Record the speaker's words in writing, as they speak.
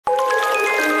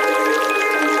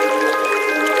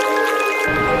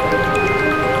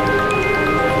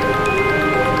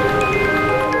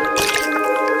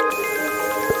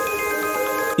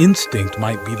Instinct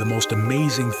might be the most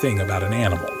amazing thing about an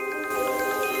animal.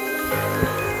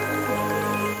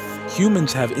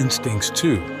 Humans have instincts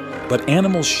too, but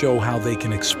animals show how they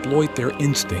can exploit their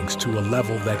instincts to a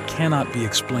level that cannot be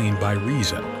explained by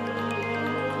reason.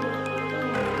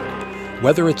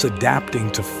 Whether it's adapting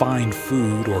to find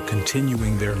food or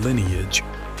continuing their lineage,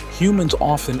 humans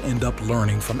often end up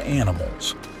learning from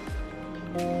animals.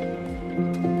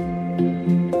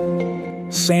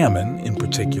 Salmon, in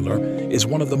particular, is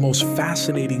one of the most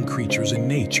fascinating creatures in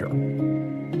nature.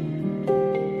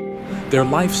 Their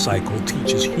life cycle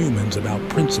teaches humans about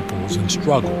principles and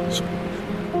struggles.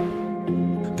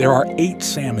 There are 8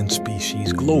 salmon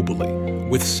species globally,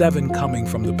 with 7 coming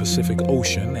from the Pacific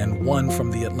Ocean and 1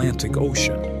 from the Atlantic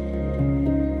Ocean.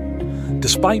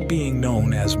 Despite being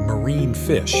known as marine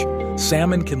fish,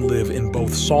 salmon can live in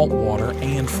both saltwater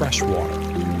and freshwater.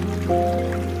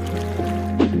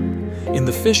 In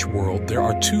the fish world, there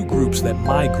are 2 groups that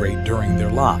migrate during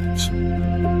their lives.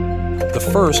 The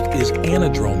first is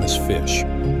anadromous fish,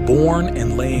 born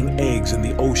and laying eggs in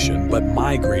the ocean but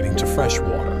migrating to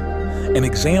freshwater. An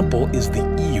example is the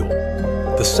eel.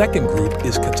 The second group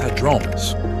is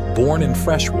catadromous, born in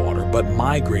freshwater but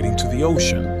migrating to the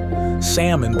ocean.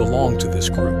 Salmon belong to this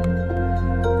group.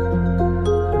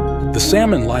 The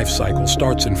salmon life cycle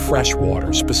starts in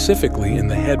freshwater, specifically in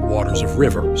the headwaters of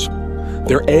rivers.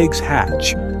 Their eggs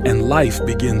hatch, and life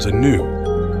begins anew.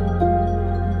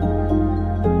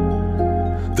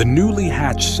 The newly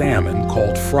hatched salmon,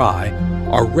 called fry,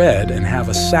 are red and have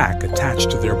a sac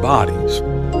attached to their bodies.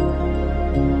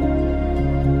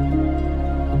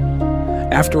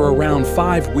 After around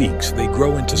 5 weeks, they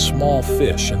grow into small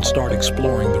fish and start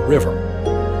exploring the river.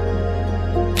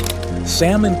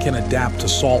 Salmon can adapt to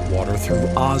saltwater through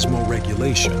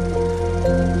osmoregulation.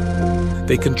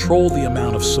 They control the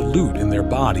amount of solute in their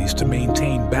bodies to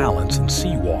maintain balance in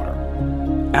seawater.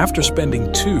 After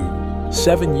spending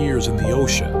 7 years in the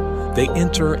ocean, they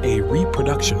enter a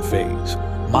reproduction phase,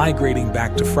 migrating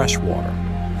back to freshwater.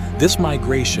 This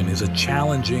migration is a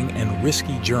challenging and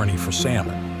risky journey for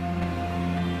salmon.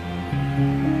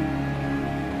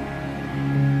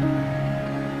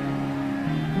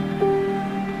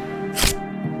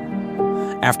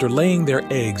 After laying their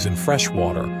eggs in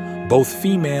freshwater, both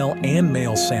female and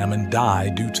male salmon die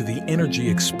due to the energy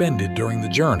expended during the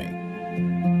journey.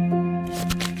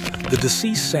 The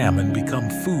deceased salmon become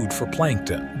food for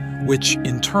plankton, which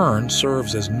in turn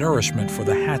serves as nourishment for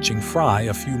the hatching fry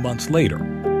a few months later.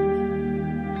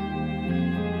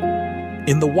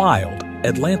 In the wild,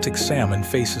 Atlantic salmon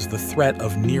faces the threat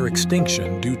of near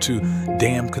extinction due to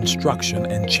dam construction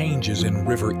and changes in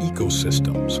river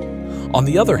ecosystems. On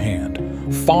the other hand,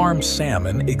 farm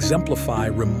salmon exemplify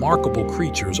remarkable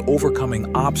creatures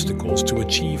overcoming obstacles to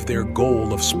achieve their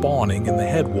goal of spawning in the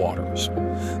headwaters.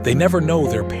 They never know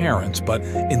their parents, but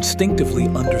instinctively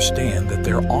understand that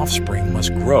their offspring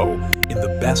must grow in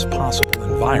the best possible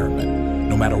environment,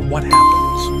 no matter what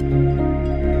happens.